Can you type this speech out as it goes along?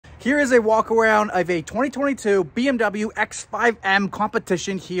Here is a walk around of a 2022 BMW X5M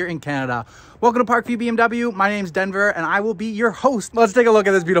Competition here in Canada. Welcome to Parkview BMW. My name's Denver and I will be your host. Let's take a look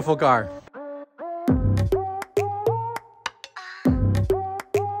at this beautiful car.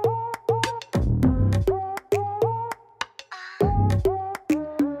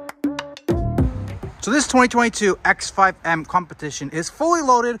 So this 2022 X5M Competition is fully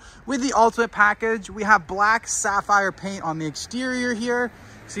loaded with the ultimate package. We have black sapphire paint on the exterior here.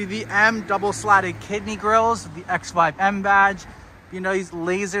 See the M double slatted kidney grills, the X5M badge, BMW's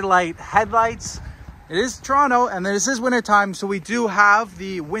laser light headlights. It is Toronto and this is winter time, so we do have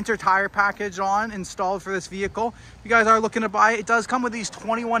the winter tire package installed for this vehicle. If you guys are looking to buy it, it does come with these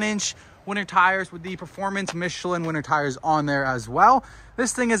 21-inch winter tires with the performance Michelin winter tires on there as well.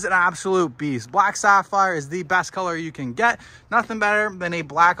 This thing is an absolute beast. Black sapphire is the best color you can get. Nothing better than a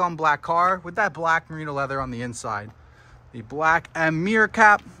black on black car with that black merino leather on the inside. The black M mirror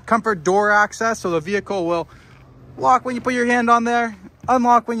cap, comfort door access, so the vehicle will lock when you put your hand on there,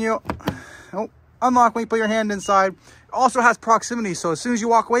 unlock when you put your hand inside. It also has proximity, so as soon as you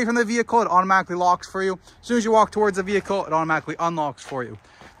walk away from the vehicle, it automatically locks for you. As soon as you walk towards the vehicle, it automatically unlocks for you.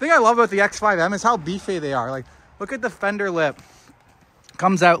 The thing I love about the X5M is how beefy they are. Like, look at the fender lip.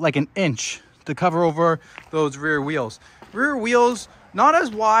 Comes out like an inch to cover over those rear wheels. Rear wheels, not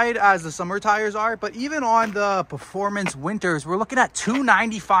as wide as the summer tires are, but even on the performance winters, we're looking at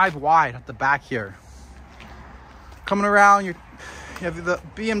 295 wide at the back here. Coming around, you have the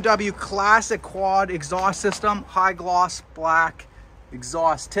BMW classic quad exhaust system, high gloss black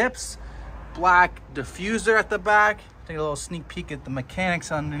exhaust tips, black diffuser at the back. Take a little sneak peek at the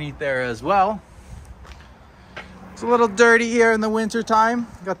mechanics underneath there as well. It's a little dirty here in the winter time.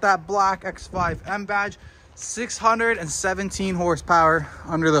 Got that black X5M badge. 617 horsepower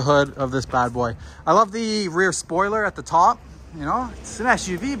under the hood of this bad boy. I love the rear spoiler at the top. You know, it's an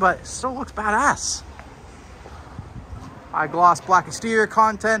SUV, but it still looks badass. High gloss black exterior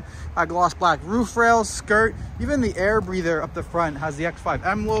content, high gloss black roof rails, skirt, even the air breather up the front has the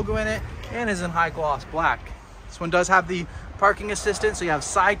X5M logo in it and is in high gloss black. This one does have the parking assistant, so you have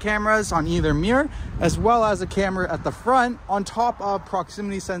side cameras on either mirror, as well as a camera at the front on top of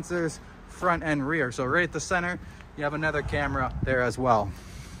proximity sensors front and rear. So right at the center, you have another camera there as well.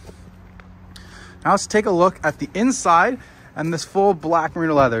 Now let's take a look at the inside and this full black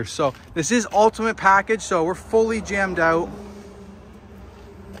merino leather. So this is ultimate package, so we're fully jammed out.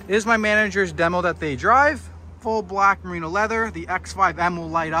 It is my manager's demo that they drive. Full black merino leather. The X5M will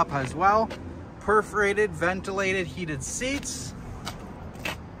light up as well. Perforated, ventilated, heated seats.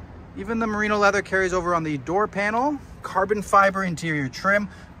 Even the merino leather carries over on the door panel. Carbon fiber interior trim.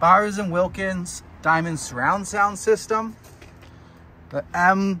 Bowers and Wilkins diamond surround sound system. The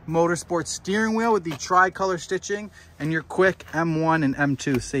M Motorsport steering wheel with the tri-color stitching and your quick M1 and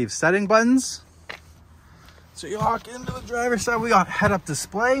M2 save setting buttons. So you walk into the driver's side, we got head-up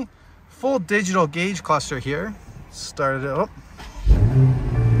display. Full digital gauge cluster here. Started it up.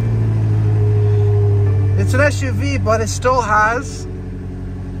 It's an SUV, but it still has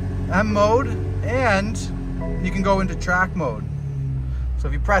M mode and you can go into track mode. So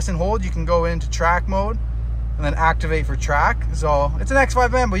if you press and hold, you can go into track mode and then activate for track. So it's an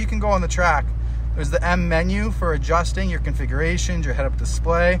X5M, but you can go on the track. There's the M menu for adjusting your configurations, your head-up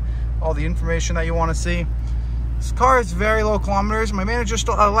display, all the information that you want to see. This car is very low kilometers. My manager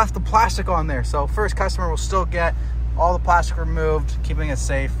still left the plastic on there, so first customer will still get all the plastic removed, keeping it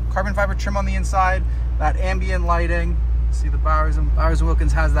safe. Carbon fiber trim on the inside, that ambient lighting. See the Bowers and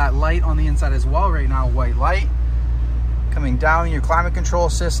Wilkins has that light on the inside as well right now, white light. Coming down, your climate control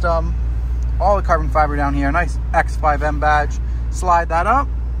system, all the carbon fiber down here, nice X5M badge. Slide that up,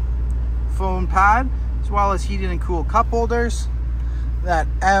 phone pad, as well as heated and cooled cup holders. That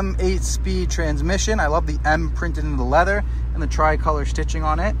M 8-speed transmission. I love the M printed into the leather and the tri-color stitching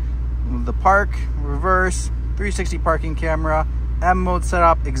on it. The park, reverse, 360 parking camera, M mode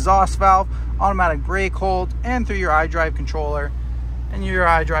setup, exhaust valve, automatic brake hold, and through your iDrive controller. And your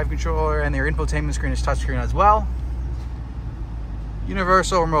iDrive controller and your infotainment screen is touchscreen as well.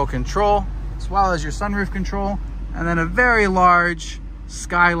 Universal remote control, as well as your sunroof control, and then a very large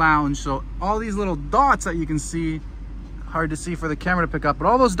sky lounge. So all these little dots that you can see, hard to see for the camera to pick up, but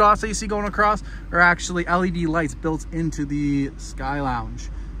all those dots that you see going across are actually LED lights built into the sky lounge.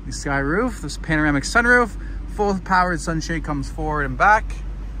 The sky roof, this panoramic sunroof, full powered sunshade comes forward and back.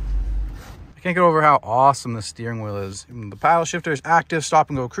 I can't get over how awesome the steering wheel is. The paddle shifter is active, stop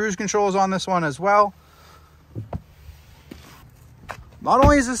and go cruise controls on this one as well. Not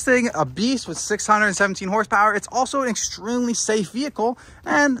only is this thing a beast with 617 horsepower, it's also an extremely safe vehicle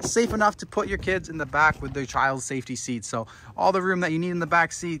and safe enough to put your kids in the back with their child safety seats. So all the room that you need in the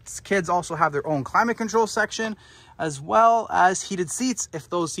back seats. Kids also have their own climate control section, as well as heated seats if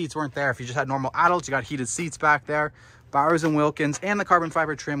those seats weren't there. If you just had normal adults, you got heated seats back there. Bowers and Wilkins, and the carbon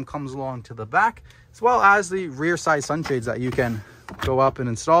fiber trim comes along to the back, as well as the rear side sunshades that you can go up and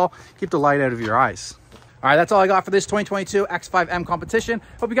install. Keep the light out of your eyes. All right, that's all I got for this 2022 X5M competition.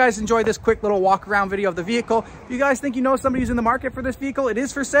 Hope you guys enjoyed this quick little walk around video of the vehicle. If you guys think you know somebody who's in the market for this vehicle, it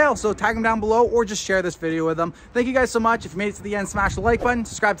is for sale. So tag them down below or just share this video with them. Thank you guys so much. If you made it to the end, smash the like button,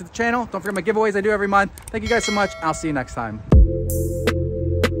 subscribe to the channel. Don't forget my giveaways I do every month. Thank you guys so much. I'll see you next time.